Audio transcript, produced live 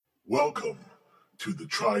Welcome to the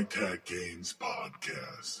TriTac Games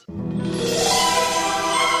Podcast.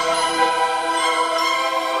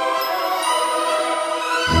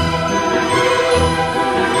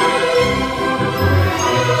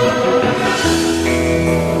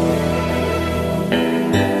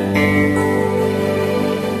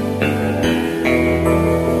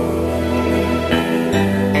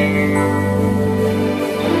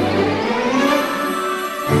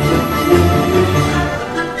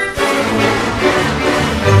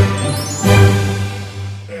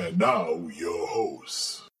 Now, your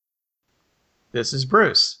hosts. This is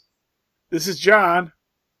Bruce. This is John.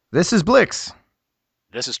 This is Blix.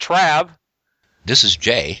 This is Trav. This is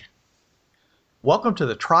Jay. Welcome to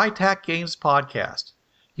the TriTac Games Podcast,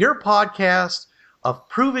 your podcast of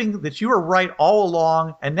proving that you were right all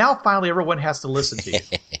along, and now finally everyone has to listen to you.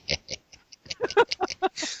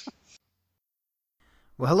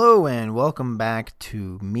 Well, hello and welcome back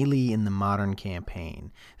to Melee in the Modern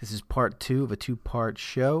Campaign. This is part 2 of a 2-part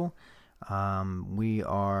show. We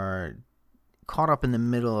are caught up in the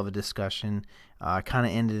middle of a discussion. Kind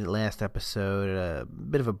of ended it last episode at a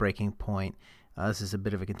bit of a breaking point. This is a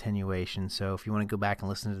bit of a continuation, so if you want to go back and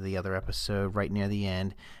listen to the other episode right near the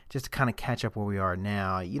end, just to kind of catch up where we are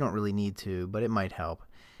now, you don't really need to, but it might help.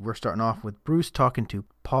 We're starting off with Bruce talking to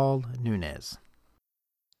Paul Nunez.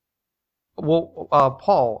 Well,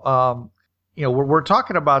 Paul, we're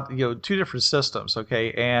talking about two different systems,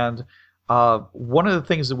 okay? And one of the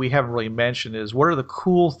things that we haven't really mentioned is what are the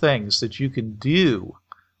cool things that you can do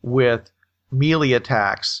with melee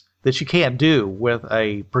attacks that you can't do with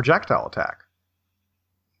a projectile attack?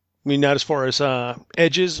 I mean, not as far as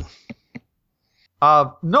edges?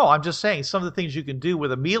 No, I'm just saying some of the things you can do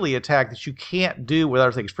with a melee attack that you can't do with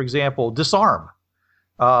other things. For example, disarm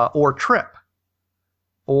or trip.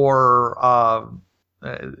 Or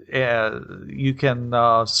you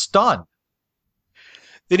can stun.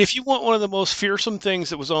 Then if you want one of the most fearsome things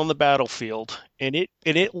that was on the battlefield, and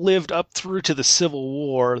it lived up through to the Civil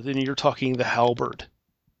War, then you're talking the halberd.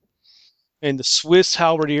 And the Swiss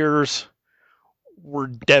halberdiers were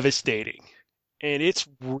devastating. And it's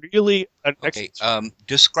really an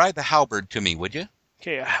describe a halberd to me, would you?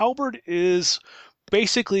 Okay, a halberd is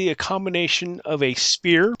basically a combination of a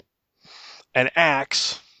spear, an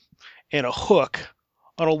axe, and a hook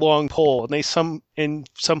on a long pole. And in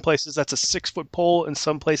some places that's a 6-foot pole, in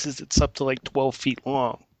some places it's up to like 12 feet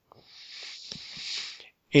long.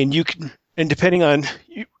 And depending on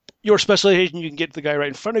your specialization, you can get the guy right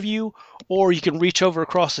in front of you, or you can reach over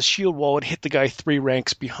across the shield wall and hit the guy 3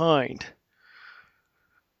 ranks behind.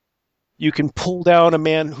 You can pull down a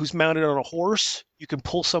man who's mounted on a horse. You can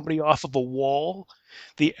pull somebody off of a wall.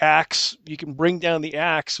 The axe, you can bring down the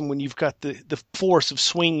axe, and when you've got the force of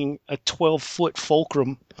swinging a 12-foot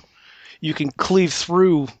fulcrum, you can cleave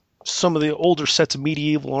through some of the older sets of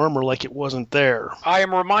medieval armor like it wasn't there. I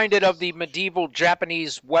am reminded of the medieval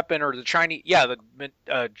Japanese weapon, or the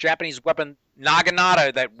Japanese weapon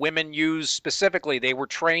naginata that women used specifically. They were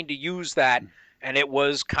trained to use that, and it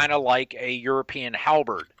was kind of like a European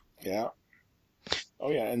halberd. Yeah.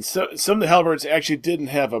 Oh, yeah. And so some of the halberds actually didn't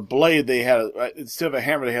have a blade. They had, instead of a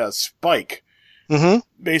hammer, they had a spike. Mm-hmm.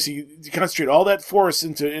 Basically, you concentrate all that force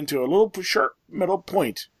into a little sharp metal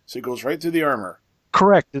point, so it goes right through the armor.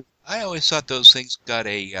 Correct. I always thought those things got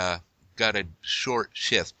a short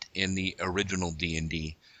shift in the original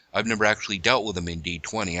D&D. I've never actually dealt with them in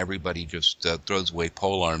D20. Everybody just throws away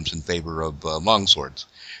polearms in favor of longswords.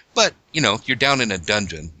 But, you're down in a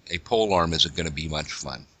dungeon. A polearm isn't going to be much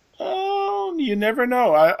fun. You never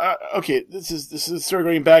know. Okay, this is sort of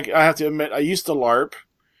going back. I have to admit, I used to LARP.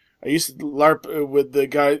 I used to LARP with the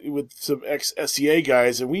guy, with some ex-SCA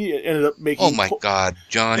guys, and we ended up making... Oh my God,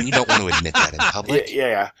 John, you don't want to admit that in public.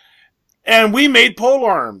 Yeah. And we made pole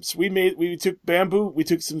arms. We took bamboo, we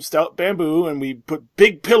took some stout bamboo, and we put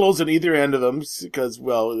big pillows on either end of them, because,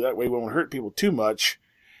 well, that way we won't hurt people too much.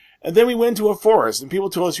 And then we went to a forest, and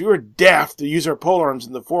people told us we were daft to use our polearms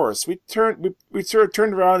in the forest. We sort of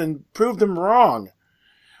turned around and proved them wrong.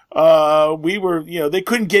 We were, they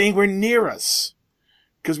couldn't get anywhere near us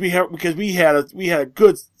because we had a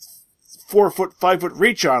good 4-foot, 5-foot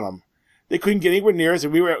reach on them. They couldn't get anywhere near us,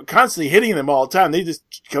 and we were constantly hitting them all the time. They just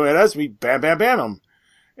come at us, we bam, bam, bam them,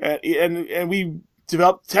 and we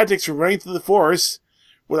developed tactics for running through the forest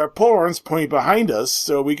with our polearms pointing behind us,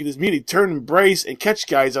 so we could just immediately turn and brace and catch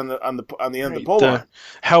guys on the end of the polearm.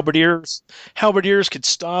 Halberdiers could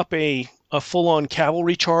stop a full-on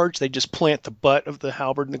cavalry charge. They just plant the butt of the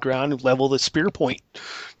halberd in the ground and level the spear point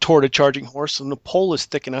toward a charging horse, and the pole is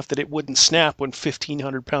thick enough that it wouldn't snap when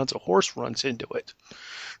 1,500 pounds of horse runs into it.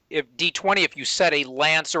 If D20, if you set a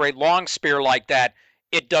lance or a long spear like that,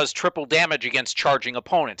 it does triple damage against charging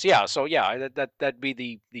opponents. Yeah, so yeah, that'd be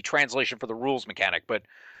the translation for the rules mechanic. But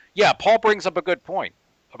yeah, Paul brings up a good point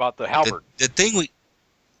about the halberd. The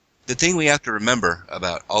thing we have to remember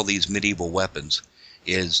about all these medieval weapons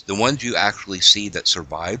is the ones you actually see that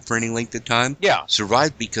survived for any length of time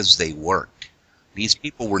survived because they worked. These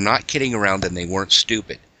people were not kidding around and they weren't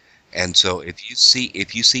stupid. And so if you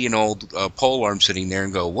see an old polearm sitting there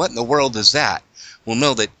and go, what in the world is that? Well,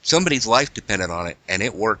 know that somebody's life depended on it, and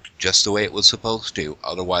it worked just the way it was supposed to.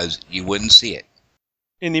 Otherwise, you wouldn't see it.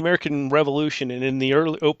 In the American Revolution and in the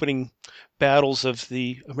early opening battles of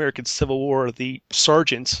the American Civil War, the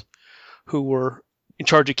sergeants who were in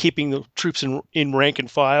charge of keeping the troops in rank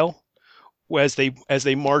and file, as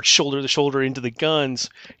they marched shoulder to shoulder into the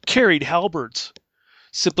guns, carried halberds,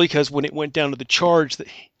 simply because when it went down to the charge,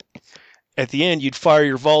 at the end you'd fire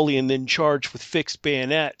your volley and then charge with fixed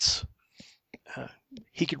bayonets.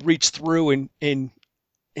 He could reach through and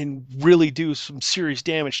really do some serious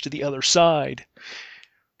damage to the other side.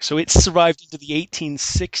 So it survived into the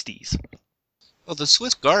 1860s. Well, the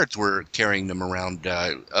Swiss Guards were carrying them around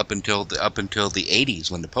up until the 80s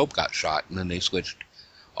when the Pope got shot, and then they switched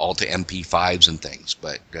all to MP5s and things.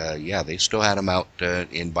 But yeah, they still had them out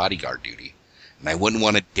in bodyguard duty, and I wouldn't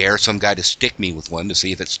want to dare some guy to stick me with one to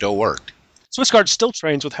see if it still worked. Swiss Guard still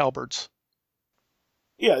trains with halberds.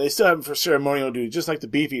 Yeah, they still have them for ceremonial duty, just like the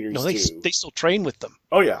Beefeaters do. They still train with them.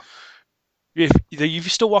 Oh, yeah. If you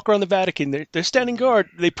still walk around the Vatican, they're standing guard.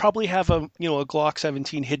 They probably have a Glock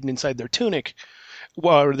 17 hidden inside their tunic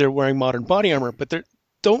while they're wearing modern body armor. But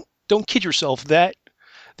don't kid yourself. That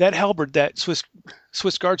halberd that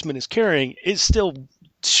Swiss Guardsman is carrying is still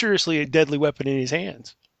seriously a deadly weapon in his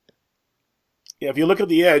hands. Yeah, if you look at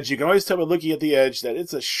the edge, you can always tell by looking at the edge that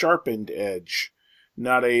it's a sharpened edge.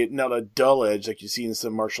 Not a dull edge like you see in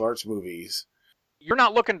some martial arts movies. You're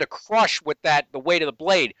not looking to crush with the weight of the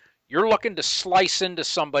blade. You're looking to slice into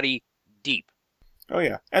somebody deep. Oh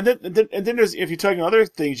yeah, and then there's, if you're talking other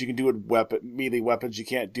things you can do with melee weapons you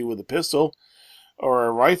can't do with a pistol or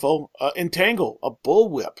a rifle. Entangle, a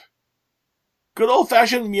bullwhip. Good old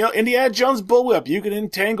fashioned Indiana Jones bullwhip. You can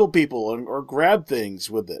entangle people or grab things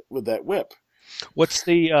with that whip. What's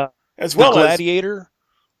the gladiator?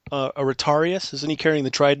 Aretarius, isn't he carrying the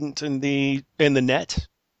trident and the net?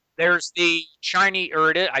 There's the Chinese,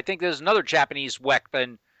 I think there's another Japanese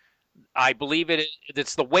weapon. I believe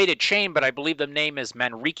it's the weighted chain, but I believe the name is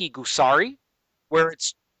Manriki Gusari, where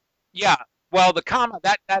it's the comma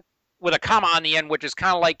that with a comma on the end, which is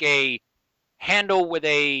kind of like a handle with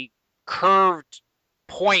a curved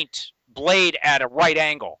point blade at a right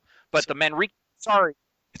angle. But the Manriki Gusari,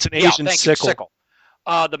 it's an Asian sickle.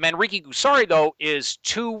 The Manriki Gusari, though, is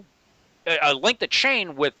a length of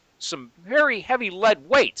chain with some very heavy lead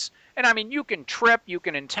weights. And, I mean, you can trip, you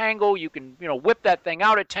can entangle, you can, whip that thing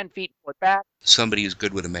out at 10 feet and put back. Somebody who's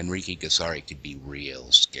good with a Manriki Gusari could be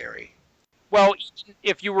real scary. Well,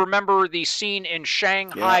 if you remember the scene in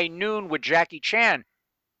Shanghai Noon with Jackie Chan,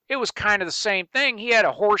 it was kind of the same thing. He had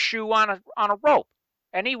a horseshoe on a rope,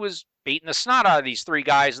 and he was beating the snot out of these three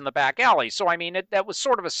guys in the back alley. So, I mean, that was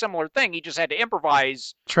sort of a similar thing. He just had to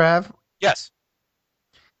improvise. Trav? Yes.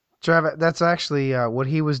 Trav, that's actually what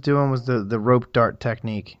he was doing was the rope dart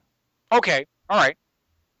technique. Okay. All right.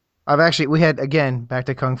 We had, again, back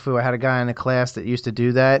to Kung Fu, I had a guy in the class that used to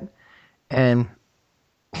do that, and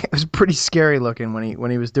it was pretty scary looking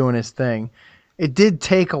when he was doing his thing. It did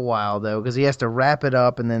take a while, though, because he has to wrap it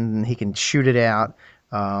up, and then he can shoot it out.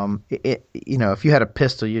 If you had a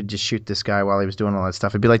pistol, you'd just shoot this guy while he was doing all that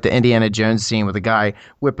stuff. It'd be like the Indiana Jones scene with a guy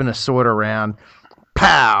whipping a sword around.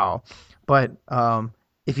 Pow! But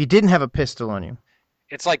if you didn't have a pistol on you.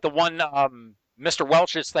 It's like the one Mr.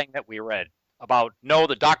 Welch's thing that we read about, no,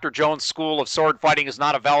 the Dr. Jones School of Sword Fighting is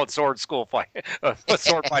not a valid sword fighting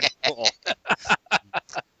school.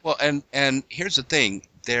 Well, and here's the thing.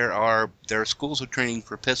 There are schools of training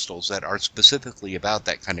for pistols that are specifically about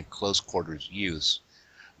that kind of close quarters use,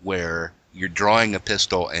 where you're drawing a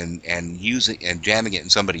pistol and using and jamming it in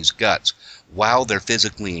somebody's guts while they're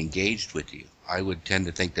physically engaged with you. I would tend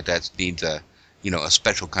to think that needs a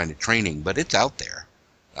special kind of training, but it's out there.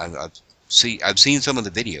 I've seen some of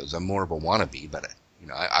the videos. I'm more of a wannabe, but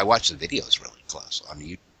I watch the videos really close on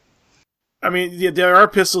YouTube. I mean, there are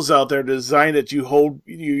pistols out there designed that you hold.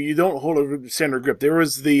 You don't hold a standard grip. There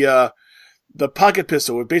was the pocket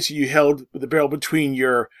pistol, where basically you held the barrel between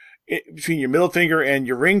your middle finger and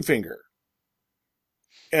your ring finger,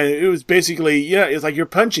 and it was basically it's like you're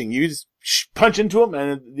punching. You just punch into them,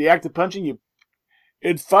 and the act of punching,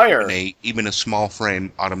 it'd fire. Even a small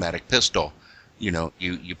frame automatic pistol,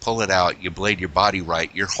 you pull it out, you blade your body right,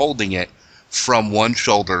 you're holding it from one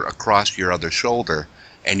shoulder across your other shoulder.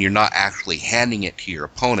 and you're not actually handing it to your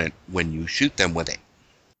opponent when you shoot them with it.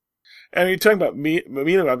 And you're talking about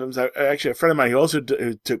melee weapons. Actually, a friend of mine who also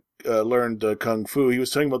learned Kung Fu, he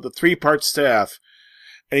was talking about the 3-part staff.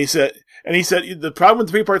 And he said the problem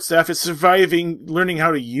with the 3-part staff is learning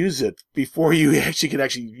how to use it before you can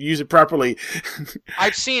use it properly.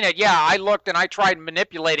 I've seen it. Yeah, I looked and I tried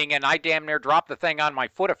manipulating, and I damn near dropped the thing on my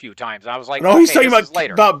foot a few times. I was like, no, he's talking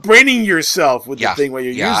later. about braining yourself with the thing while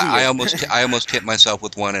you're using it. I almost hit myself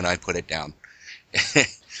with one, and I put it down.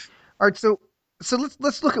 All right, so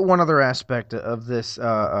let's look at one other aspect of this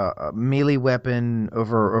melee weapon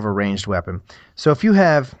over ranged weapon. So if you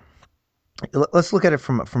have, let's look at it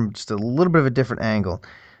from just a little bit of a different angle.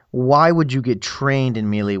 Why would you get trained in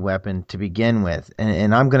melee weapon to begin with?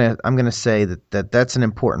 And I'm gonna say that's an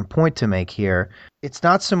important point to make here. It's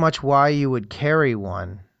not so much why you would carry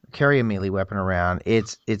a melee weapon around.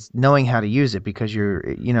 It's knowing how to use it, because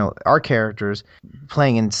our characters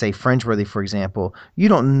playing in, say, Fringeworthy, for example, you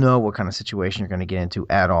don't know what kind of situation you're going to get into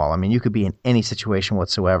at all. I mean, you could be in any situation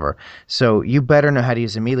whatsoever. So you better know how to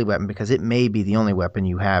use a melee weapon, because it may be the only weapon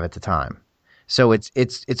you have at the time. So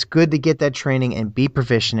it's good to get that training and be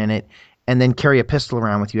proficient in it, and then carry a pistol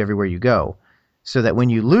around with you everywhere you go, so that when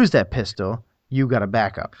you lose that pistol, you got a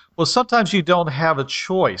backup. Well, sometimes you don't have a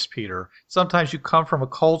choice, Peter. Sometimes you come from a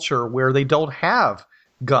culture where they don't have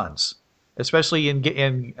guns, especially in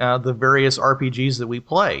the various RPGs that we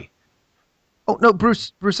play. Oh no,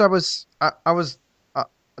 Bruce, I was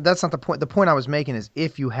that's not the point. The point I was making is,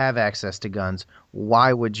 if you have access to guns,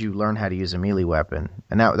 why would you learn how to use a melee weapon?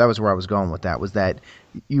 And that was where I was going with that, was that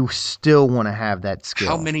you still want to have that skill.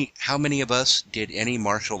 How many of us did any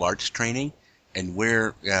martial arts training? And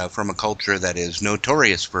we're from a culture that is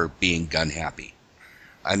notorious for being gun happy.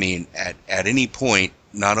 I mean, at any point,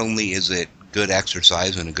 not only is it good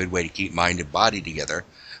exercise and a good way to keep mind and body together,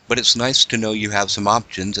 but it's nice to know you have some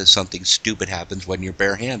options if something stupid happens when you're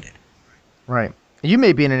barehanded. Right. You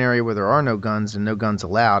may be in an area where there are no guns and no guns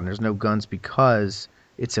allowed, and there's no guns because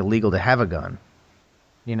it's illegal to have a gun.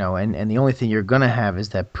 And the only thing you're going to have is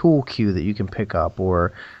that pool cue that you can pick up,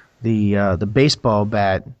 or the baseball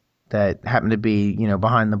bat that happened to be,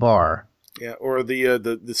 behind the bar. Yeah, or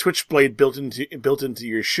the switchblade built into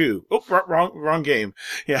your shoe. Oh, wrong game.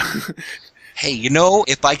 Yeah. Hey,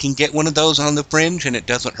 if I can get one of those on the Fringe and it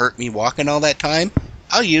doesn't hurt me walking all that time,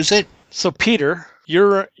 I'll use it. So Peter,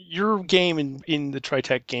 your game in the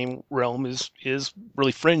Tritech game realm is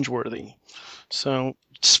really Fringeworthy. So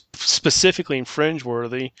specifically in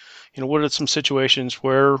Fringeworthy, what are some situations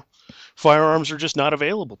where firearms are just not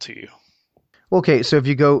available to you? Okay, so if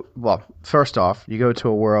you go, first off, you go to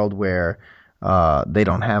a world where they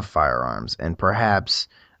don't have firearms, and perhaps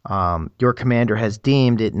your commander has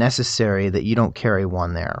deemed it necessary that you don't carry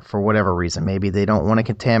one there for whatever reason. Maybe they don't want to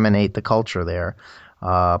contaminate the culture there.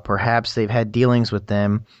 Perhaps they've had dealings with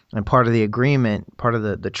them, and part of the agreement, part of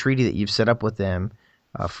the treaty that you've set up with them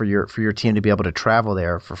for your team to be able to travel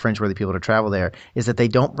there, for Fringeworthy people to travel there, is that they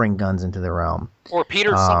don't bring guns into the realm. Or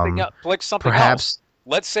Peter, something else.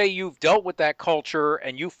 Let's say you've dealt with that culture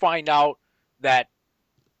and you find out that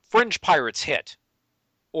Fringe Pirates hit,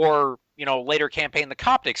 or, later campaign, the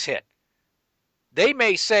Coptics hit. They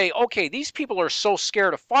may say, okay, these people are so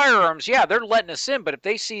scared of firearms, yeah, they're letting us in, but if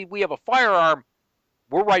they see we have a firearm,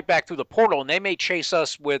 we're right back through the portal, and they may chase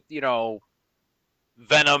us with,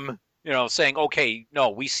 venom, saying, okay, no,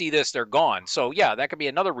 we see this, they're gone. So, yeah, that could be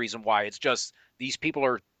another reason why it's just these people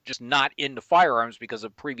are just not into firearms because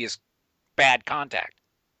of previous bad contact.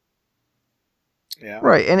 Yeah.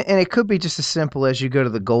 Right, and it could be just as simple as you go to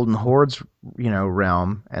the Golden Hordes,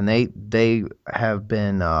 realm, and they have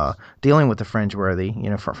been dealing with the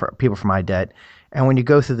Fringeworthy, for people from Idet, and when you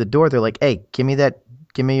go through the door, they're like, "Hey, give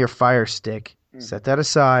me your fire stick, set that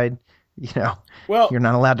aside." Well, you're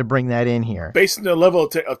not allowed to bring that in here. Based on the level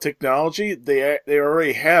of technology, they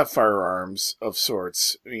already have firearms of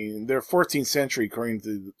sorts. I mean, they're 14th century according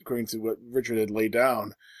to what Richard had laid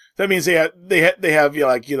down. That means they have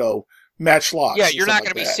matchlocks. Yeah, you're not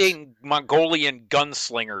going to be seeing Mongolian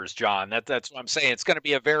gunslingers, John. That's what I'm saying. It's going to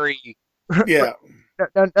be a very yeah.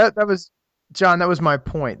 That was John. That was my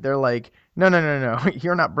point. They're like, no.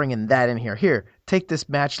 You're not bringing that in here. Here, take this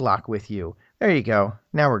matchlock with you. There you go.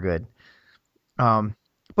 Now we're good.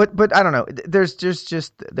 But I don't know. There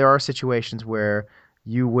are situations where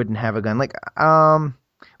you wouldn't have a gun. Like,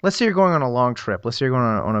 let's say you're going on a long trip. Let's say you're going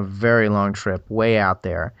on a very long trip, way out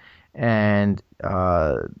there, and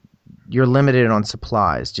you're limited on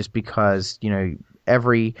supplies just because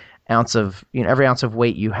every ounce of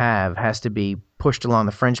weight you have has to be pushed along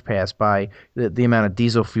the Fringe Pass by the amount of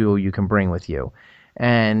diesel fuel you can bring with you,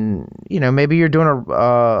 and maybe you're doing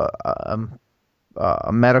a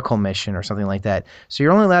a medical mission or something like that. So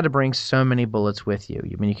you're only allowed to bring so many bullets with you.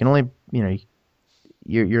 I mean, you can only,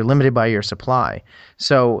 you're limited by your supply.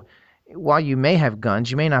 So while you may have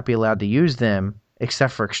guns, you may not be allowed to use them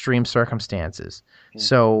except for extreme circumstances.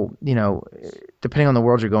 So, depending on the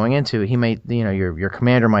world you're going into, he may, your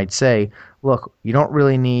commander might say, look, you don't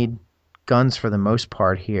really need guns for the most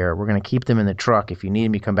part here. We're going to keep them in the truck. If you need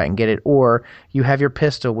them, you come back and get it. Or you have your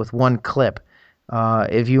pistol with one clip.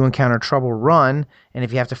 If you encounter trouble, run. And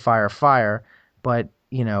if you have to fire, fire. But,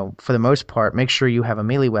 for the most part, make sure you have a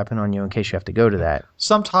melee weapon on you in case you have to go to that.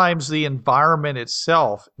 Sometimes the environment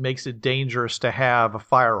itself makes it dangerous to have a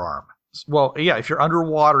firearm. Well, yeah, if you're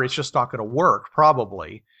underwater, it's just not going to work,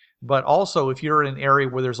 probably. But also, if you're in an area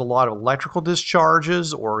where there's a lot of electrical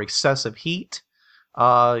discharges or excessive heat,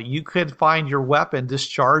 you could find your weapon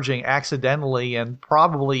discharging accidentally and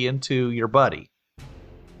probably into your buddy.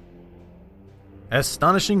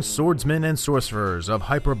 Astonishing Swordsmen and Sorcerers of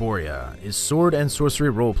Hyperborea is sword and sorcery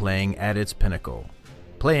role-playing at its pinnacle.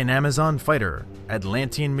 Play an Amazon fighter,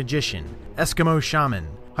 Atlantean magician, Eskimo shaman,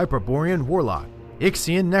 Hyperborean warlock,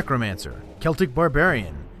 Ixian necromancer, Celtic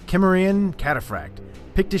barbarian, Cimmerian cataphract,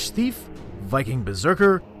 Pictish thief, Viking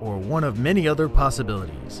berserker, or one of many other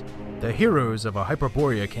possibilities. The heroes of a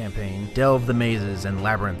Hyperborea campaign delve the mazes and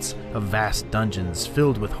labyrinths of vast dungeons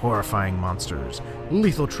filled with horrifying monsters,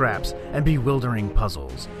 lethal traps, and bewildering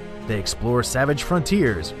puzzles. They explore savage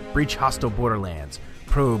frontiers, breach hostile borderlands,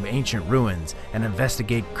 probe ancient ruins, and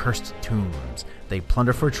investigate cursed tombs. They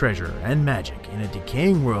plunder for treasure and magic in a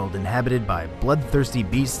decaying world inhabited by bloodthirsty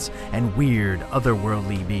beasts and weird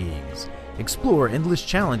otherworldly beings. Explore endless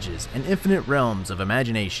challenges and infinite realms of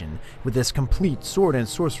imagination with this complete sword and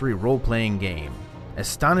sorcery role-playing game.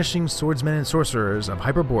 Astonishing Swordsmen and Sorcerers of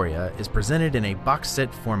Hyperborea is presented in a box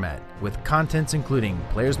set format with contents including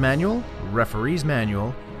Player's Manual, Referee's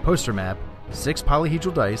Manual, Poster Map, 6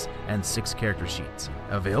 polyhedral dice, and 6 character sheets.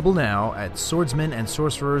 Available now at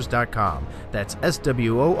swordsmenandsorcerers.com. That's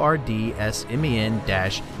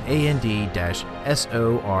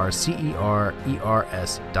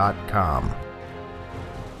SWORDSMEN-and-SORCERERS.com.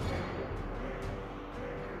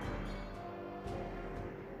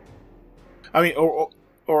 I mean,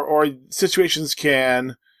 or situations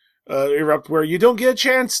can erupt where you don't get a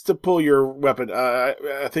chance to pull your weapon. I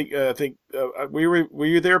think were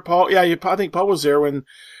you there, Paul? Yeah, I think Paul was there when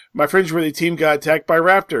my Fringe Worthy team got attacked by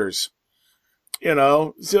raptors.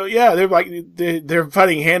 So yeah, they're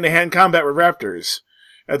fighting hand-to-hand combat with raptors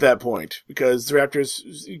at that point because the raptors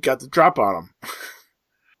got the drop on them.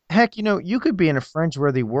 Heck, you could be in a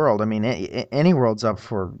Fringe-worthy world. I mean, any world's up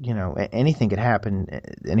for, anything could happen,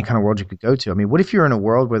 any kind of world you could go to. I mean, what if you're in a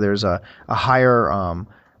world where there's a higher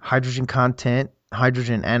hydrogen content,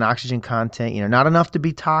 hydrogen and oxygen content, not enough to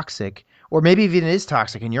be toxic, or maybe even it is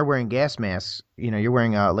toxic and you're wearing gas masks, you're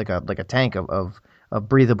wearing like a tank of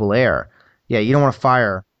breathable air. Yeah, you don't want to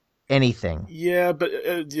fire anything. Yeah, but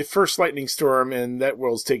the first lightning storm and that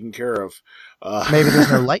world's taken care of. Maybe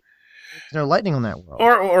there's no light. There's no lightning on that world.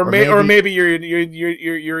 Or maybe you're in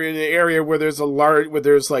an area where there's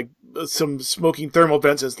like some smoking thermal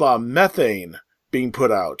vents. It's a lot of methane being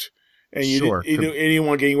put out, and you don't want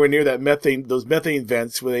to get anywhere near those methane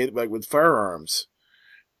vents with firearms.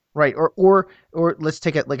 Right. Or let's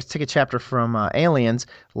take a chapter from Aliens.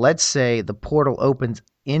 Let's say the portal opens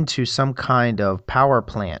into some kind of power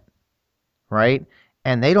plant, right?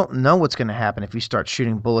 And they don't know what's going to happen if you start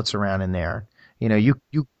shooting bullets around in there. You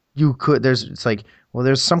could, it's like, well,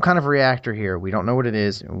 there's some kind of reactor here. We don't know what it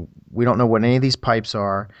is. We don't know what any of these pipes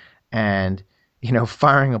are. And,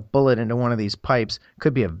 firing a bullet into one of these pipes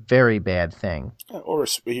could be a very bad thing. Or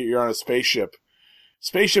you're on a spaceship.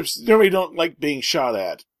 Spaceships normally don't like being shot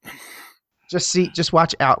at. Just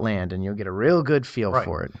watch Outland and you'll get a real good feel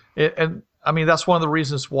for it. And I mean, that's one of the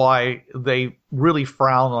reasons why they really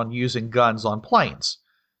frown on using guns on planes,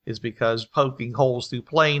 is because poking holes through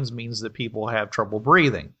planes means that people have trouble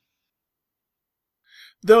breathing.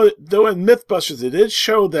 Though in MythBusters it did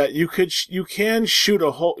show that you can shoot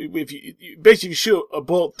a hole if you basically shoot a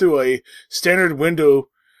bullet through a standard window,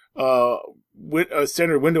 on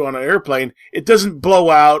an airplane. It doesn't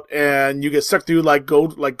blow out and you get sucked through like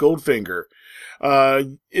Goldfinger.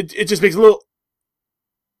 It just makes a little.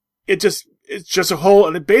 It's just a hole,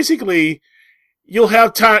 and it basically you'll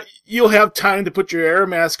have time to put your air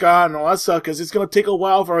mask on and all that stuff because it's going to take a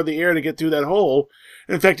while for the air to get through that hole.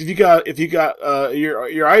 In fact, if you got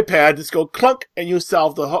your iPad, just go clunk and you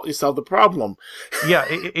solve the problem. Yeah,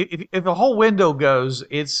 if the whole window goes,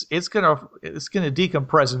 it's gonna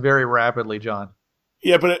decompress very rapidly, John.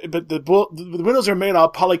 Yeah, but the windows are made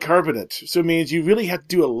out of polycarbonate, so it means you really have to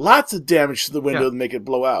do lots of damage to the window to make it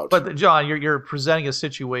blow out. But John, you're presenting a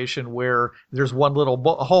situation where there's one little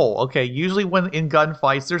hole. Okay, usually when in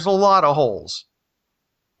gunfights, there's a lot of holes.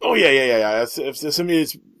 Oh yeah. If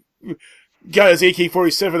somebody's got his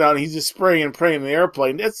AK-47 out and he's just spraying and praying in the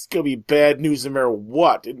airplane, that's gonna be bad news no matter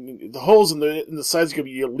what. And the holes in the sides are gonna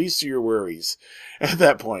be the least of your worries at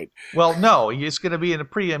that point. Well, no, it's gonna be a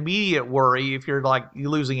pretty immediate worry if you're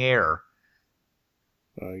losing air.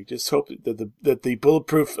 You just hope that the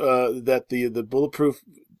bulletproof the bulletproof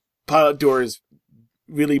pilot door is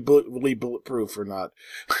really bulletproof or not.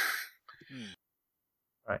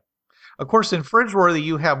 Right. Of course, in Fringeworthy,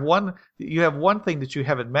 you have one thing that you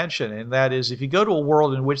haven't mentioned, and that is if you go to a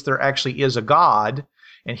world in which there actually is a god,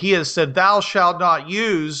 and he has said, "Thou shalt not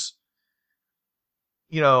use,"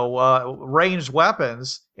 ranged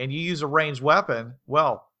weapons, and you use a ranged weapon,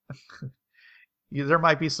 well, there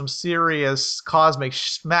might be some serious cosmic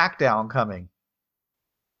smackdown coming.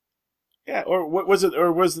 Yeah, or what was it?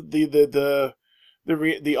 Or was it the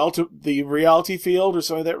reality field or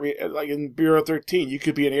something like that? Like in Bureau 13, you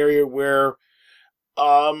could be an area where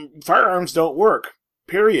firearms don't work.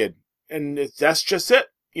 Period, and that's just it.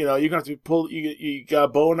 You're gonna have to pull. You got a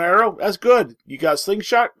bow and arrow. That's good. You got a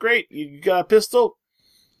slingshot. Great. You got a pistol.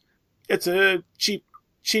 It's a cheap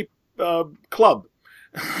club.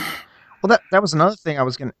 Well, that was another thing I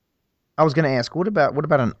was gonna ask. What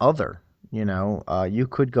about an other? You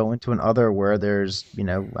could go into an other where there's, I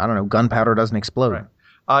don't know, gunpowder doesn't explode.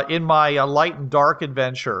 Right. In my light and dark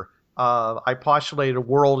adventure, I postulated a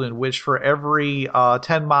world in which for every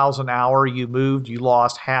 10 miles an hour you moved, you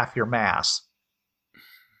lost half your mass.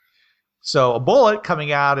 So a bullet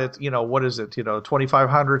coming out at,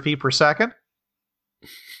 2,500 feet per second.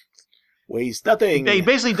 Weighs nothing. It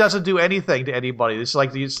basically doesn't do anything to anybody. It's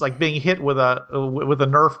like being hit with a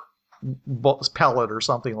Nerf pellet or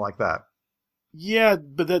something like that. Yeah,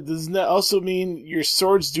 but doesn't that also mean your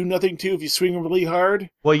swords do nothing too if you swing them really hard?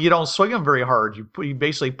 Well, you don't swing them very hard. You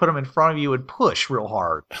basically put them in front of you and push real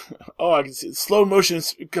hard. Oh, I can see slow motion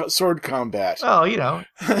sword combat. Oh,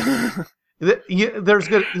 there's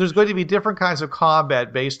going to be different kinds of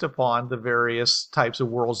combat based upon the various types of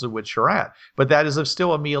worlds in which you're at, but that is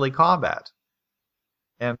still a melee combat.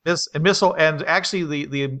 And actually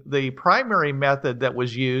the primary method that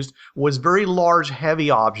was used was very large, heavy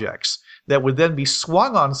objects that would then be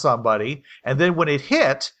swung on somebody, and then when it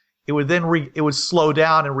hit, it would slow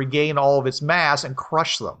down and regain all of its mass and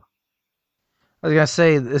crush them. I was gonna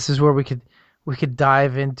say this is where we could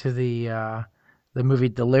dive into the movie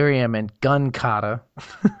Delirium and Gun Kata,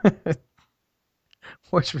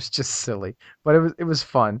 which was just silly, but it was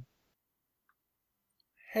fun.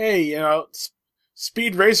 Hey,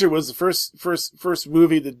 Speed Racer was the first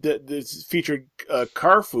movie that featured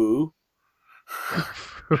Carfu.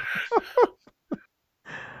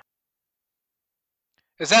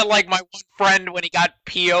 Is that like my one friend when he got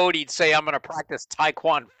PO'd, he'd say, "I'm going to practice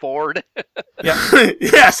Taekwon Ford"? Yeah,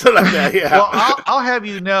 yeah, something like that. Yeah. Well, I'll have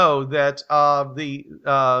you know that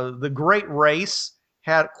the Great Race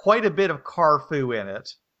had quite a bit of Carfu in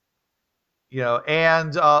it.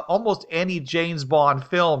 And almost any James Bond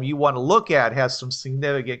film you want to look at has some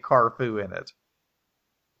significant Carfu in it.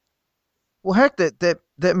 Well, heck,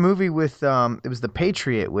 that movie with it was The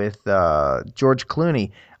Patriot with George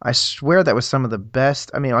Clooney. I swear that was some of the best.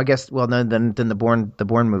 I mean, I guess then the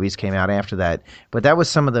Bourne movies came out after that, but that was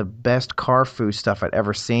some of the best Carfu stuff I'd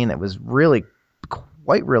ever seen. It was really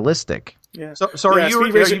quite realistic. Yeah. So are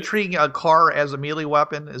you treating a car as a melee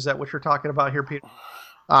weapon? Is that what you're talking about here, Peter?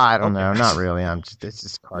 I don't know, not really. It's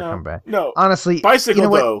just car combat. No, honestly, bicycle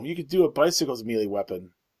though. You could do a bicycle as a melee weapon.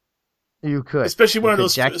 You could, especially one of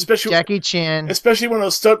those, Jackie Chan, especially one of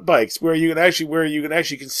those stunt bikes where you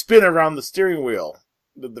can spin around the steering wheel,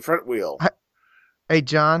 the front wheel. Hey,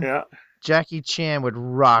 John. Yeah. Jackie Chan would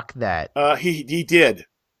rock that. He did.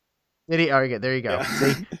 Did he? Oh, there you go.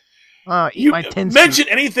 Yeah. See, you mention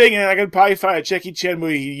anything, and I can probably find a Jackie Chan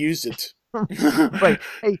movie he used it. Right.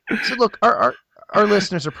 Hey, so look, our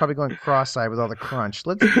listeners are probably going cross-eyed with all the crunch.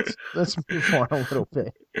 Let's move on a little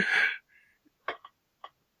bit.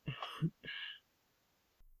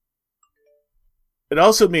 It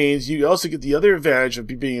also means you also get the other advantage of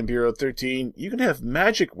being in Bureau 13. You can have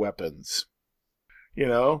magic weapons.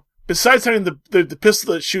 Besides having the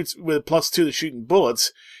pistol that shoots with +2 to shooting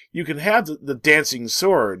bullets, you can have the dancing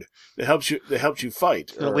sword that helps you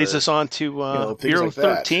fight. It leads us on to Bureau like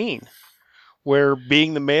 13, where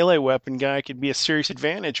being the melee weapon guy could be a serious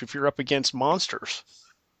advantage if you're up against monsters.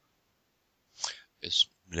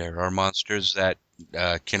 There are monsters that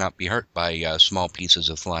cannot be hurt by small pieces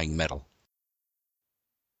of flying metal.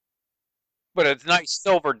 But a nice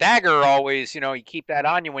silver dagger always, you keep that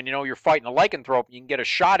on you when you're fighting a lycanthrope. You can get a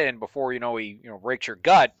shot in before he rakes your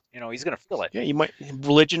gut. He's gonna feel it. Yeah,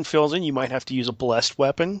 religion fills in. You might have to use a blessed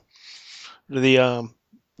weapon.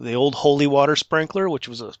 The old holy water sprinkler, which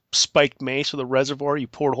was a spiked mace with a reservoir. You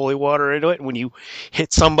poured holy water into it, and when you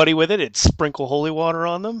hit somebody with it, it'd sprinkle holy water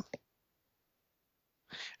on them.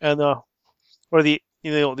 And or the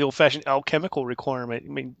old-fashioned alchemical requirement.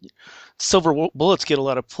 I mean, silver bullets get a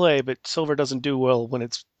lot of play, but silver doesn't do well when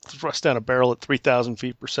it's thrust down a barrel at 3,000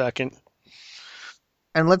 feet per second.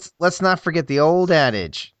 And let's not forget the old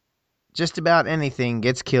adage: just about anything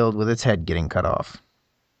gets killed with its head getting cut off.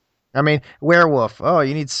 I mean, werewolf, oh,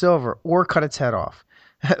 you need silver, or cut its head off.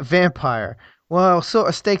 Vampire, well, so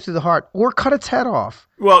a stake through the heart, or cut its head off.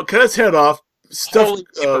 Well, cut its head off, stuff,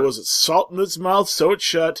 was it salt in its mouth, sew it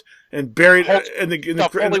shut, and bury it in the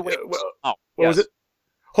holy wafers. What was it?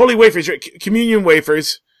 Holy wafers, right? Communion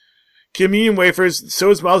wafers. Communion wafers,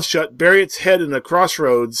 sew its mouth shut, bury its head in a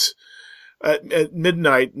crossroads at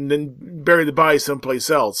midnight, and then bury the body someplace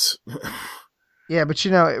else. Yeah, but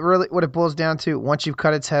it really, what it boils down to, once you've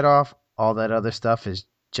cut its head off, all that other stuff is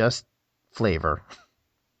just flavor.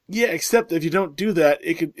 Yeah, except if you don't do that,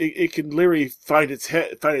 it can literally find its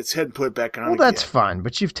head and put it back on. Well, again. that's fine,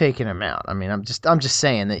 but you've taken him out. I mean, I'm just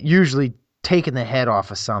saying that usually taking the head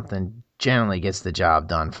off of something generally gets the job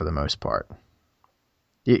done for the most part.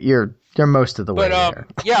 You're most of the way there.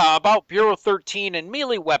 Yeah, about Bureau 13 and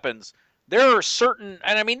melee weapons. There are certain,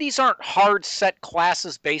 and I mean, these aren't hard set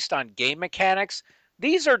classes based on game mechanics.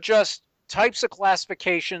 These are just types of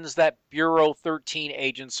classifications that Bureau 13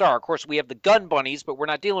 agents are. Of course, we have the gun bunnies, but we're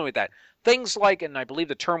not dealing with that. Things like, and I believe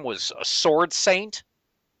the term was a sword saint,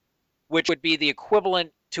 which would be the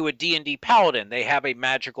equivalent to a D&D paladin. They have a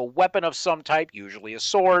magical weapon of some type, usually a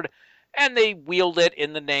sword, and they wield it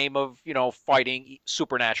in the name of, fighting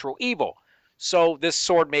supernatural evil. So this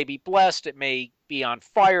sword may be blessed, it may be on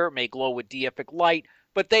fire, it may glow with deific light,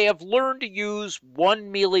 but they have learned to use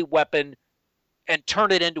one melee weapon and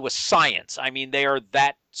turn it into a science. I mean, they are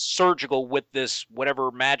that surgical with this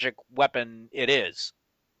whatever magic weapon it is.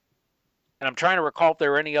 And I'm trying to recall if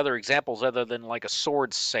there are any other examples other than like a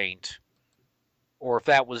sword saint, or if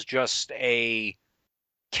that was just a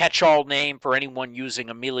catch-all name for anyone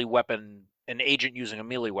using a melee weapon, an agent using a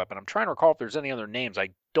melee weapon. I'm trying to recall if there's any other names. I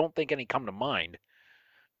don't think any come to mind.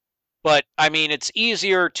 But, I mean, it's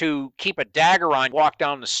easier to keep a dagger on, walk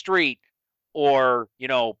down the street, or,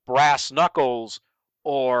 brass knuckles,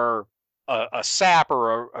 or a sap,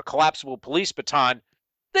 or a collapsible police baton,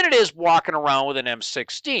 than it is walking around with an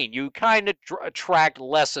M16. You kind of attract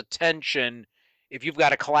less attention if you've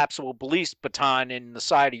got a collapsible police baton in the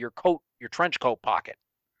side of your trench coat pocket.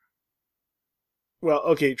 Well,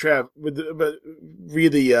 okay, Trav,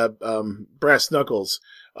 read the brass knuckles.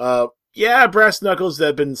 Yeah, brass knuckles that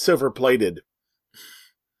have been silver plated,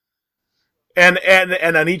 and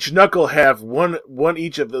on each knuckle have one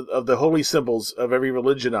each of the holy symbols of every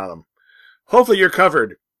religion on them. Hopefully, you're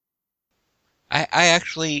covered. I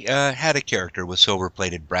actually had a character with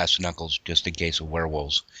silver-plated brass knuckles just in case of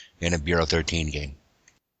werewolves in a Bureau 13 game.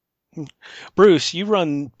 Bruce, you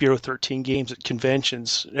run Bureau 13 games at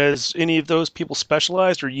conventions. Has any of those people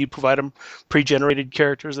specialized, or you provide them pre-generated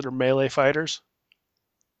characters that are melee fighters?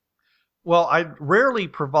 Well, I rarely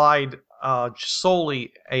provide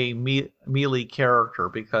solely a melee character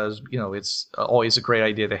because, it's always a great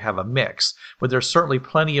idea to have a mix. But there's certainly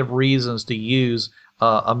plenty of reasons to use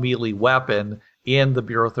a melee weapon in the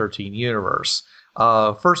Bureau 13 universe.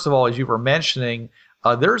 First of all, as you were mentioning,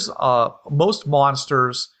 there's most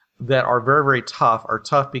monsters that are very, very tough are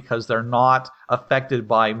tough because they're not affected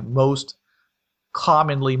by most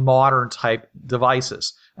commonly modern type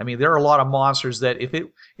devices. I mean, there are a lot of monsters that if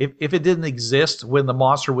it didn't exist when the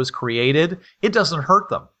monster was created, it doesn't hurt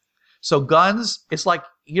them. So guns, it's like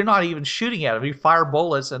you're not even shooting at them. You fire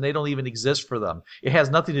bullets and they don't even exist for them. It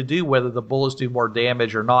has nothing to do whether the bullets do more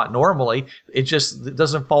damage or not normally. It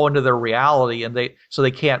doesn't fall into their reality, and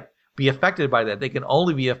they can't be affected by that. They can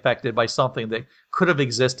only be affected by something that could have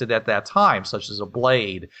existed at that time, such as a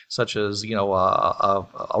blade, such as a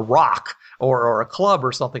rock or a club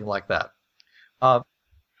or something like that.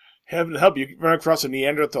 Heaven help you run across a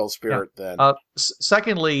Neanderthal spirit then.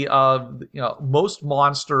 Secondly, most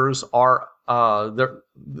monsters are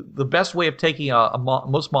the best way of taking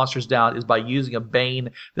most monsters down is by using a bane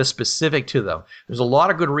that's specific to them. There's a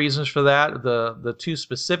lot of good reasons for that. The two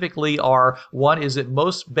specifically are, one is that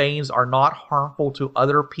most banes are not harmful to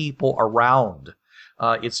other people around.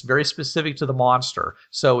 It's very specific to the monster,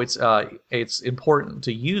 so it's important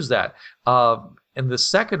to use that. And the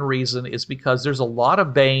second reason is because there's a lot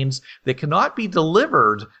of Banes that cannot be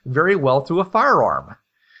delivered very well through a firearm.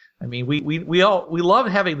 I mean, we love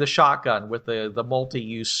having the shotgun with the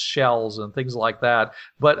multi-use shells and things like that.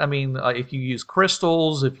 But I mean, if you use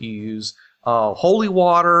crystals, if you use holy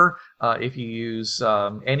water, if you use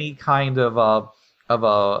any kind of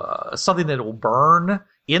something that will burn,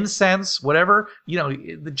 incense, whatever,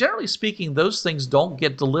 generally speaking, those things don't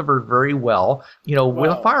get delivered very well,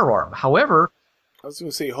 with a firearm. However, I was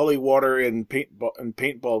going to say holy water and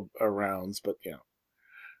paintball rounds, but yeah.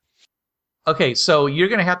 Okay, so you're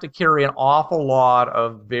going to have to carry an awful lot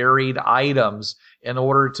of varied items in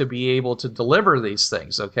order to be able to deliver these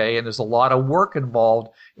things, okay? And there's a lot of work involved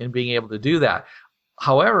in being able to do that.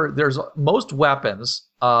 However, there's most weapons,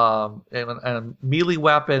 and melee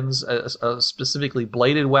weapons, specifically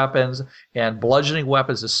bladed weapons, and bludgeoning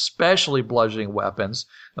weapons, especially bludgeoning weapons,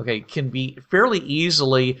 okay, can be fairly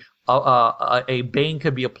easily a bane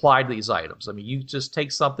could be applied to these items. I mean, you just take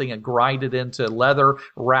something and grind it into leather,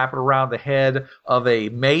 wrap it around the head of a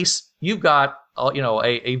mace. You've got,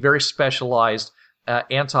 a very specialized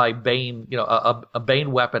anti-bane, a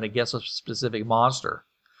bane weapon against a specific monster.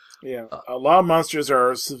 Yeah, a lot of monsters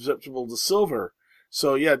are susceptible to silver.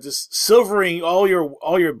 So yeah, just silvering all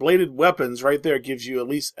your bladed weapons right there gives you at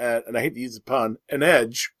least, and I hate to use the pun, an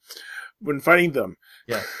edge when fighting them.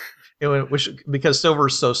 Yeah. Which, because silver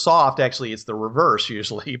is so soft, actually it's the reverse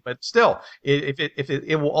usually. But still,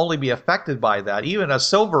 it will only be affected by that. Even a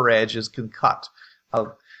silver edge can cut.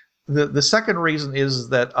 The second reason is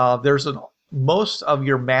that most of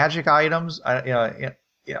your magic items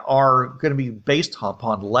are going to be based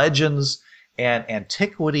upon legends and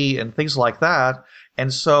antiquity and things like that.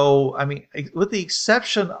 And so, I mean, with the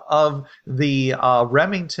exception of the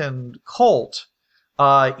Remington Colt,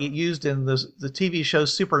 it used in the TV show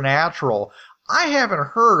Supernatural, I haven't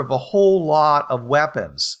heard of a whole lot of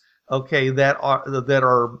weapons, okay, that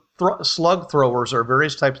are slug throwers or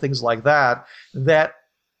various types of things like that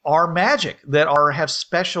are magic, that have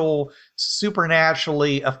special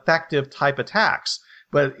supernaturally effective type attacks.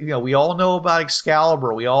 But we all know about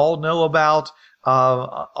Excalibur. We all know about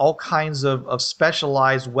all kinds of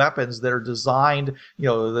specialized weapons that are designed.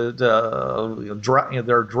 There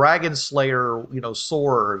are Dragon Slayer,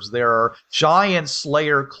 swords. There are Giant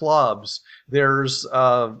Slayer clubs. There's,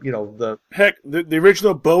 the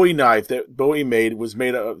original Bowie knife that Bowie made was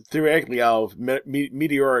made theoretically out of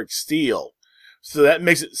meteoric steel, so that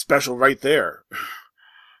makes it special right there.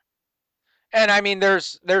 And I mean,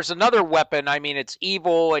 there's another weapon. I mean, it's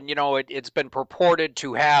evil, and it's been purported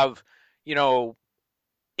to have,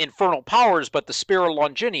 infernal powers. But the spear of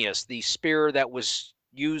Longinus, the spear that was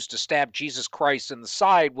used to stab Jesus Christ in the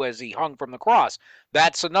side as he hung from the cross,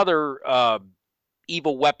 that's another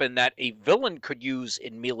evil weapon that a villain could use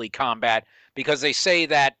in melee combat, because they say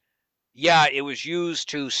that, yeah, it was used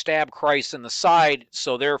to stab Christ in the side,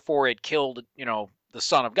 so therefore it killed, the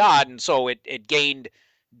Son of God, and so it gained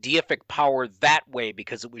deific power that way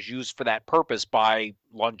because it was used for that purpose by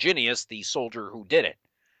Longinus, the soldier who did it.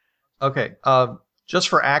 Okay, just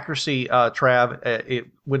for accuracy, Trav,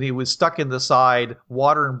 when he was stuck in the side,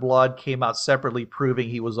 water and blood came out separately, proving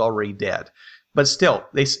he was already dead. But still,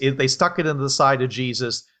 they stuck it into the side of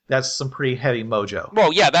Jesus. That's some pretty heavy mojo.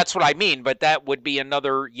 Well, yeah, that's what I mean. But that would be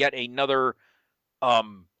yet another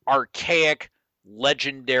archaic,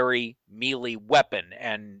 legendary melee weapon,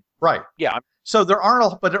 and right, yeah. So there aren't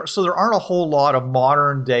a whole lot of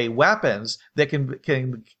modern day weapons that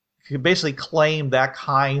can basically claim that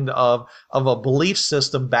kind of a belief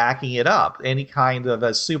system backing it up. Any kind of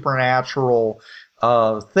a supernatural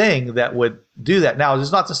thing that would do that. Now,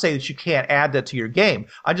 it's not to say that you can't add that to your game.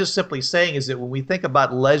 I'm just simply saying is that when we think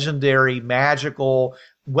about legendary, magical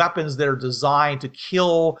weapons that are designed to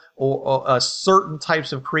kill certain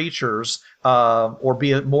types of creatures or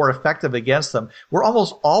be more effective against them, we're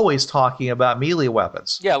almost always talking about melee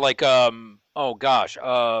weapons. Yeah, like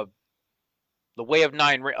the Way of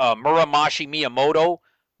Nine, Muromachi Miyamoto,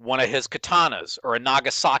 one of his katanas, or a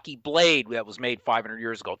Nagasaki blade that was made 500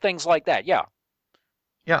 years ago. Things like that, yeah.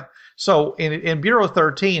 Yeah. So in Bureau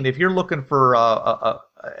 13, if you're looking for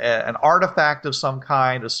an artifact of some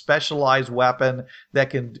kind, a specialized weapon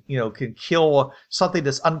that can kill something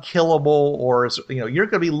that's unkillable, or you're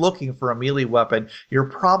going to be looking for a melee weapon, you're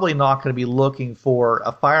probably not going to be looking for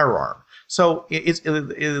a firearm. So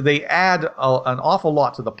they add an awful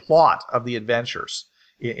lot to the plot of the adventures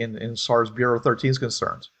in as far as Bureau 13 is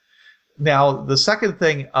concerned. Now, the second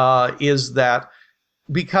thing is that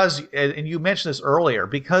because, and you mentioned this earlier,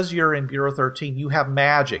 because you're in Bureau 13, you have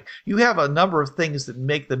magic. You have a number of things that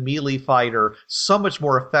make the melee fighter so much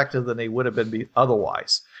more effective than they would have been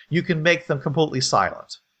otherwise. You can make them completely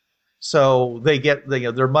silent. So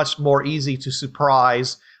they're much more easy to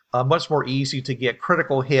surprise, much more easy to get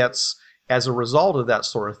critical hits as a result of that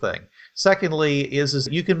sort of thing. Secondly, is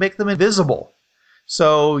you can make them invisible.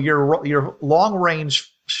 So your long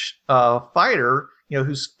range fighter,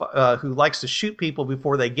 who likes to shoot people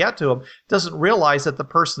before they get to them, doesn't realize that the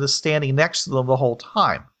person is standing next to them the whole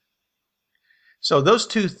time. So those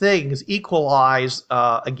two things equalize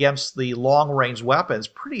against the long range weapons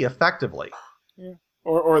pretty effectively. Yeah.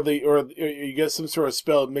 Or you get some sort of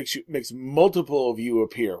spell that makes multiple of you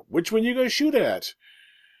appear. Which one you going to shoot at?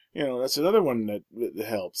 That's another one that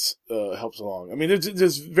helps along. I mean,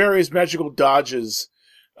 there's various magical dodges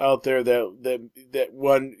out there that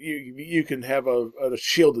one you can have a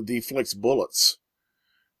shield that deflects bullets.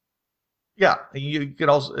 Yeah, you can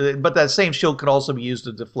also, but that same shield can also be used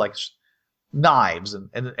to deflect knives and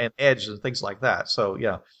edges and things like that. So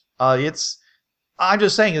yeah, I'm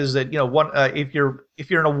just saying is that if you're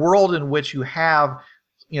in a world in which you have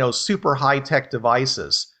super high tech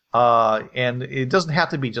devices, and it doesn't have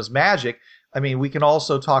to be just magic. I mean, we can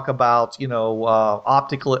also talk about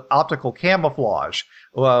optical camouflage,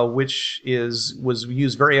 which was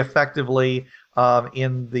used very effectively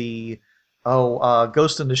in the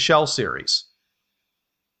Ghost in the Shell series.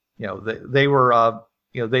 They were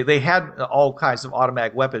they had all kinds of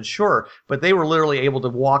automatic weapons, sure, but they were literally able to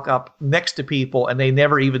walk up next to people and they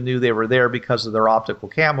never even knew they were there because of their optical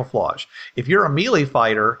camouflage. If you're a melee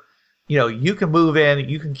fighter, you can move in,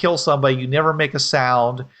 you can kill somebody, you never make a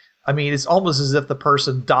sound. I mean, it's almost as if the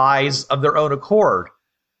person dies of their own accord.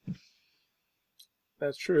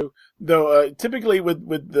 That's true. Though typically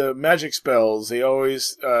with the magic spells, they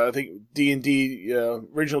always, I think D&D,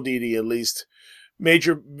 original D&D at least, made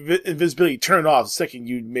your invisibility turn off the second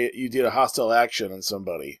you did a hostile action on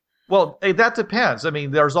somebody. Well, that depends. I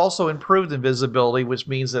mean, there's also improved invisibility, which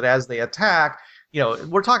means that as they attack,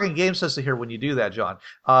 we're talking game system here when you do that, John.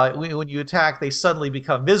 When you attack, they suddenly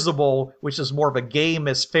become visible, which is more of a game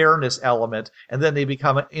as fairness element, and then they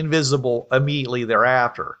become invisible immediately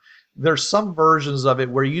thereafter. There's some versions of it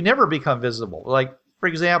where you never become visible. Like, for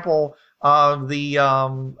example, the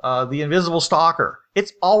invisible stalker.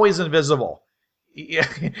 It's always invisible.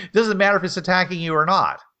 It doesn't matter if it's attacking you or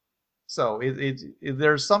not. So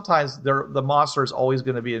there's sometimes the monster is always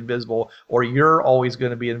going to be invisible, or you're always going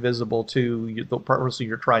to be invisible to the person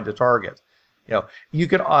you're trying to target. You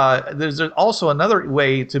can. There's also another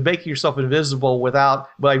way to make yourself invisible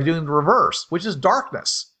by doing the reverse, which is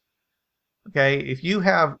darkness. Okay,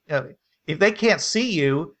 if they can't see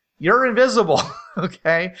you, you're invisible.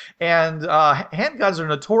 Okay, and handguns are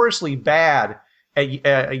notoriously bad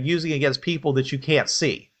at using against people that you can't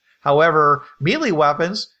see. However, melee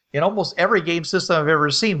weapons in almost every game system I've ever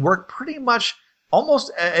seen work pretty much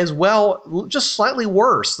almost as well, just slightly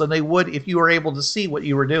worse than they would if you were able to see what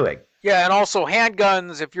you were doing. Yeah, and also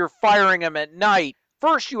handguns, if you're firing them at night,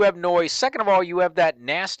 first you have noise, second of all, you have that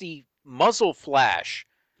nasty muzzle flash.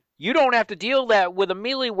 You don't have to deal that with a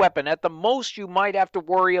melee weapon. At the most, you might have to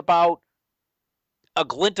worry about a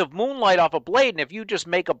glint of moonlight off a blade, and if you just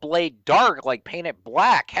make a blade dark, like paint it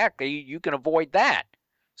black, heck, you can avoid that.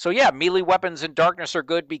 So yeah, melee weapons in darkness are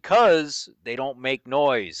good because they don't make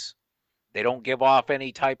noise. They don't give off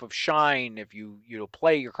any type of shine if you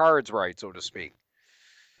play your cards right, so to speak.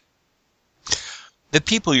 The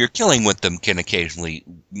people you're killing with them can occasionally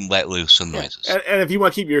let loose some noises. And if you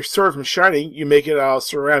want to keep your sword from shining, you make it out of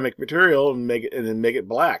ceramic material and then make it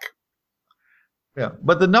black. Yeah,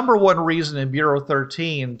 but the number one reason in Bureau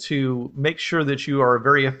 13 to make sure that you are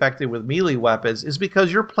very effective with melee weapons is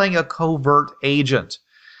because you're playing a covert agent.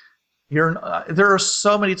 There are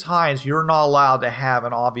so many times you're not allowed to have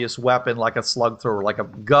an obvious weapon like a slug thrower, like a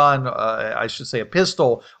gun, I should say a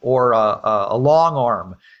pistol, or a long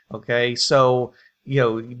arm. Okay, so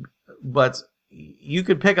but you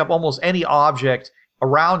could pick up almost any object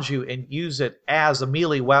around you and use it as a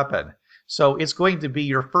melee weapon. So it's going to be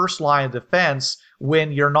your first line of defense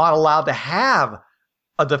when you're not allowed to have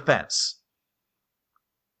a defense.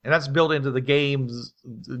 And that's built into the game's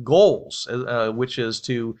goals, which is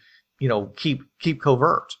to, keep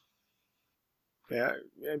covert. Yeah,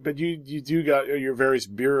 but you do got your various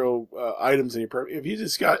bureau items in your. If you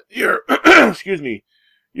just got your excuse me,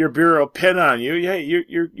 your bureau pen on you, yeah,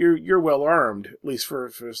 you're well armed, at least for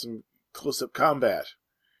some close up combat.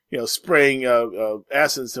 Spraying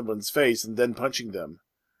acid in someone's face and then punching them.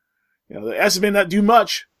 The acid may not do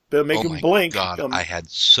much, but it'll make them blink. God, I had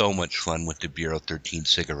so much fun with the Bureau 13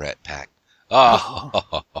 cigarette pack.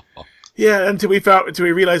 Oh. Yeah, until we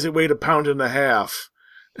realized it weighed 1.5 pounds.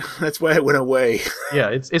 That's why it went away. Yeah,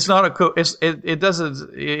 it's not it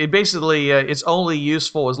doesn't. It basically it's only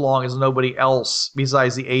useful as long as nobody else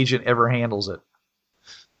besides the agent ever handles it.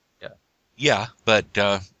 Yeah, but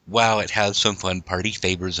wow, it has some fun party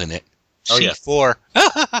favors in it. Oh, yeah. C4.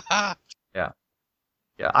 Yeah.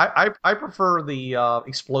 I prefer the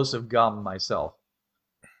explosive gum myself.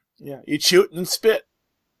 Yeah, you chew it and spit.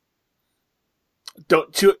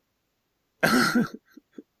 Don't chew it.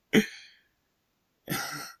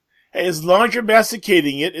 Hey, as long as you're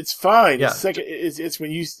masticating it, it's fine. Yeah. It's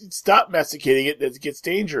when you stop masticating it that it gets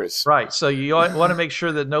dangerous. Right. So you want to make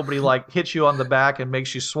sure that nobody hits you on the back and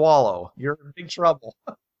makes you swallow. You're in big trouble.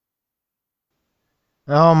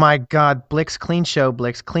 Oh my God, Blix, clean show,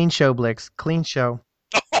 Blix, clean show, Blix, clean show.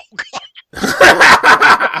 Oh, God.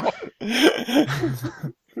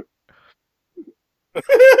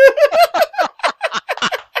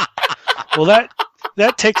 Well,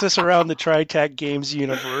 that takes us around the TriTac Games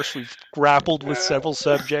universe. We've grappled with several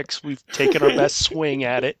subjects. We've taken our best swing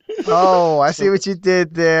at it. Oh, I see what you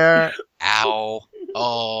did there. Ow.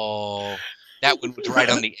 Oh. That one was right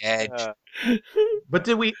on the edge. But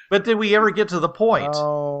did we ever get to the point?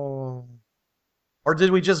 Oh. Or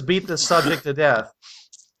did we just beat this subject to death?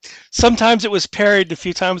 Sometimes it was parried, a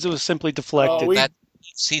few times it was simply deflected.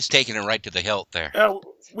 He's taking it right to the hilt there.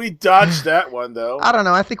 We dodged that one, though. I don't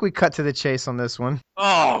know. I think we cut to the chase on this one.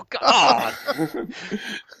 Oh, God.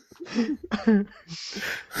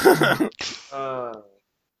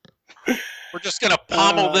 We're just going to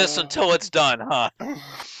pommel this until it's done, huh?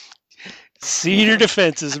 Cedar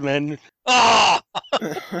defenses, men. Oh!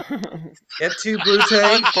 Get two blue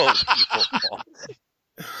tape. Unbelievable.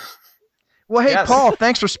 Well, hey, Yes. Paul,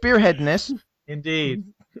 thanks for spearheading this. Indeed.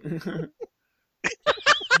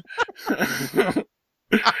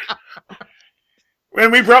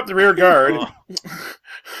 When we brought the rear guard.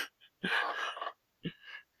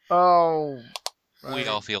 Oh. We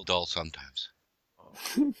all feel dull sometimes.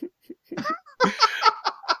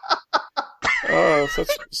 Oh, such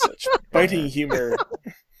biting humor.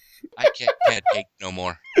 I can't take no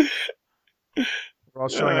more. We're all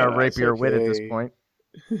showing our rapier wit at this okay. point.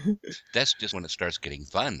 That's just when it starts getting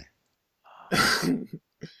fun. All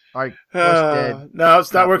right, dead. No,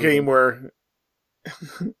 it's not working anymore.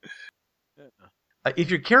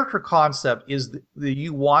 If your character concept is that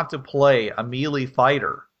you want to play a melee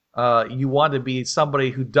fighter, you want to be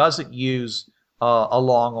somebody who doesn't use a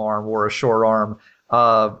long arm or a short arm,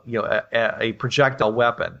 a projectile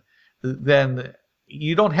weapon, then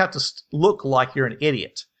you don't have to look like you're an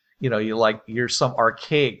idiot. You're some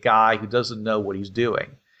archaic guy who doesn't know what he's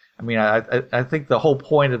doing. I mean, I think the whole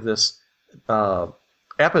point of this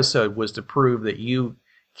episode was to prove that you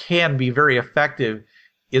can be very effective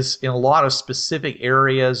is in a lot of specific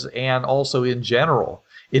areas and also in general.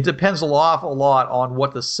 It depends an awful lot on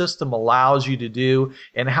what the system allows you to do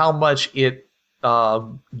and how much it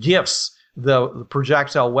gifts the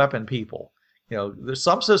projectile weapon people. There's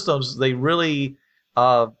some systems they really.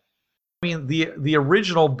 The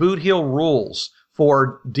original Boot Hill rules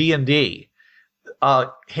for D&D,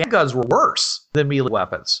 handguns were worse than melee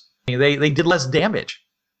weapons. I mean, they did less damage,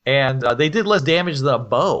 and they did less damage than a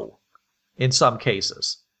bow in some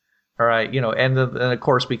cases. All right, and then of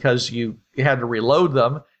course because you had to reload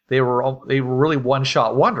them, they were really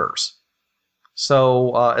one-shot wonders.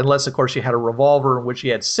 So unless of course you had a revolver in which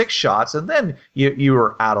you had 6 shots, and then you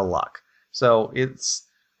were out of luck. So it's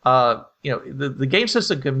the game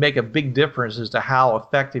system can make a big difference as to how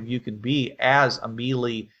effective you can be as a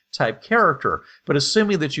melee type character. But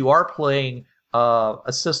assuming that you are playing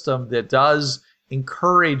a system that does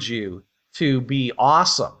encourage you to be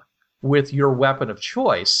awesome with your weapon of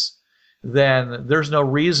choice, then there's no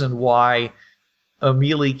reason why a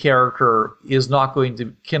melee character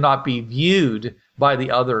cannot be viewed by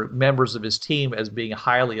the other members of his team as being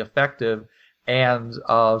highly effective and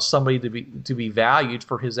somebody to be valued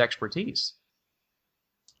for his expertise.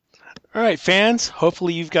 All right, fans,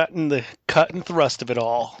 hopefully you've gotten the cut and thrust of it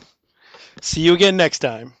all. See you again next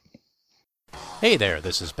time. Hey there,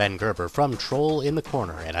 this is Ben Gerber from Troll in the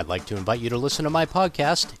Corner, and I'd like to invite you to listen to my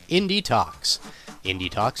podcast, Indie Talks.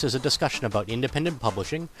 Indie Talks is a discussion about independent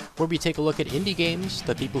publishing, where we take a look at indie games,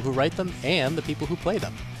 the people who write them, and the people who play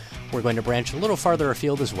them. We're going to branch a little farther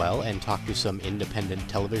afield as well and talk to some independent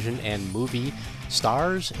television and movie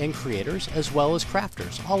stars and creators, as well as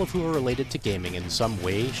crafters, all of who are related to gaming in some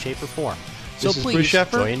way, shape, or form. So please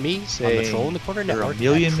join me on the Troll in the Corner Network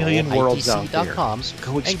there are a million worlds out there. so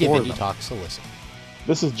go and give Indie Talks a listen.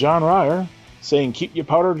 This is John Ryer saying keep your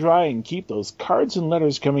powder dry and keep those cards and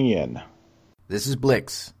letters coming in. This is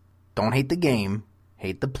Blix Don't hate the game,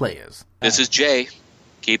 hate the players. This is Jay.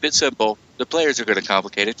 Keep it simple. The players are going to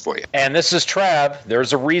complicate it for you. And this is Trav.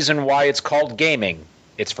 There's a reason why it's called gaming.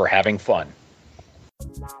 It's for having fun.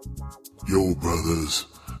 Yo, brothers,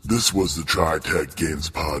 this was the TriTech Games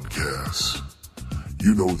Podcast.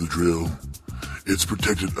 You know the drill. It's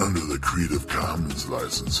protected under the Creative Commons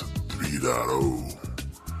License 3.0.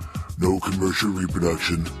 No commercial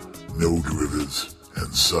reproduction, no derivatives,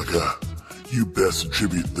 and sucker, you best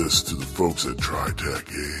attribute this to the folks at TriTech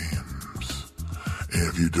Games. And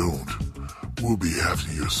if you don't, we'll be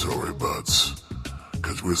after your sorry butts,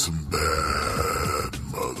 'cause we're some bad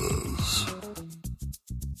mothers.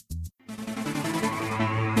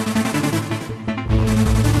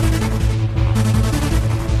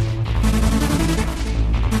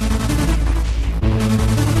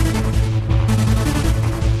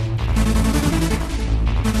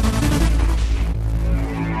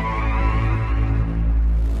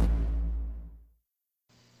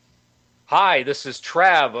 Hi, this is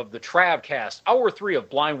Trav of the Travcast, Hour 3 of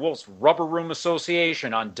Blind Wolf's Rubber Room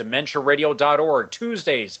Association on DementiaRadio.org,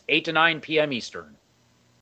 Tuesdays, 8 to 9 p.m. Eastern.